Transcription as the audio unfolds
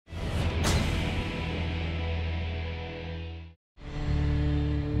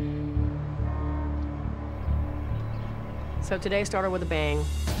So today started with a bang.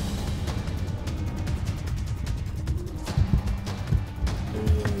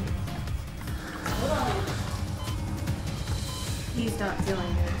 Hold on. He's not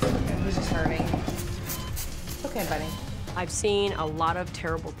feeling good. He's just hurting. Okay, buddy. I've seen a lot of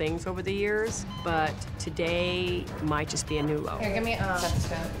terrible things over the years, but today might just be a new low. Here, give me a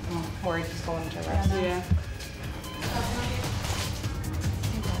stethoscope. I'm worried he's going to rest. Yeah.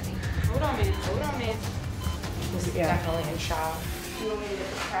 Hold on, man. Hold on, man. He's definitely in shock. You want me to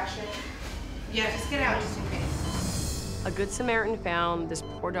crash it? Yeah, just get out just in case. A good Samaritan found this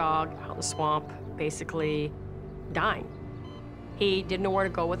poor dog out in the swamp, basically dying. He didn't know where to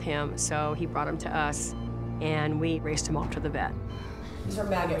go with him, so he brought him to us, and we raced him off to the vet. These are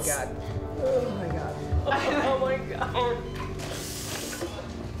maggots. Oh my God. Oh my God.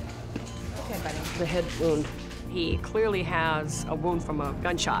 Okay, buddy. The head wound. He clearly has a wound from a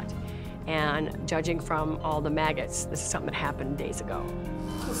gunshot. And judging from all the maggots, this is something that happened days ago.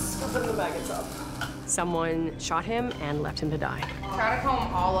 Just scooping the maggots up. Someone shot him and left him to die. Try to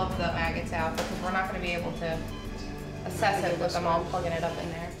comb all of the maggots out because we're not going to be able to assess it with them all plugging it up in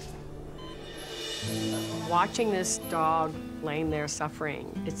there. Watching this dog laying there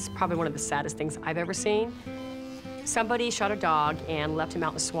suffering, it's probably one of the saddest things I've ever seen. Somebody shot a dog and left him out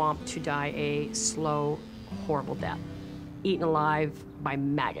in the swamp to die a slow, horrible death, eaten alive by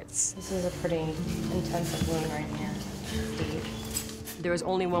maggots. This is a pretty intensive wound right here. Deep. There is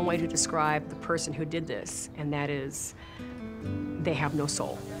only one way to describe the person who did this, and that is they have no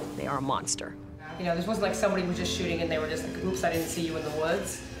soul. They are a monster. You know, this wasn't like somebody was just shooting and they were just like, oops, I didn't see you in the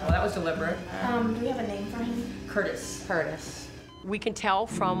woods. Well, that was deliberate. Do we have a name for him? Curtis. Curtis. We can tell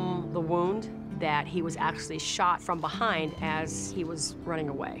from the wound that he was actually shot from behind as he was running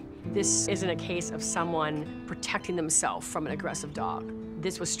away. This isn't a case of someone protecting themselves from an aggressive dog.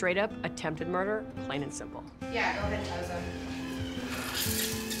 This was straight up attempted murder, plain and simple. Yeah, go ahead, Toza.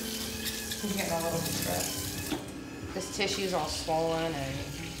 He's getting a little distressed. This tissue's all swollen and...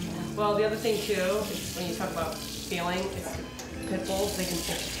 Well, the other thing too, is when you talk about feeling, it's pit bulls, they can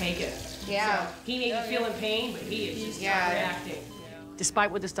take it. Yeah. So he may be feeling pain, but he is just not reacting. Despite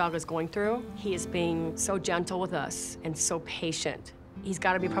what this dog is going through, he is being so gentle with us and so patient. He's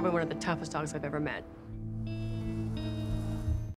got to be probably one of the toughest dogs I've ever met.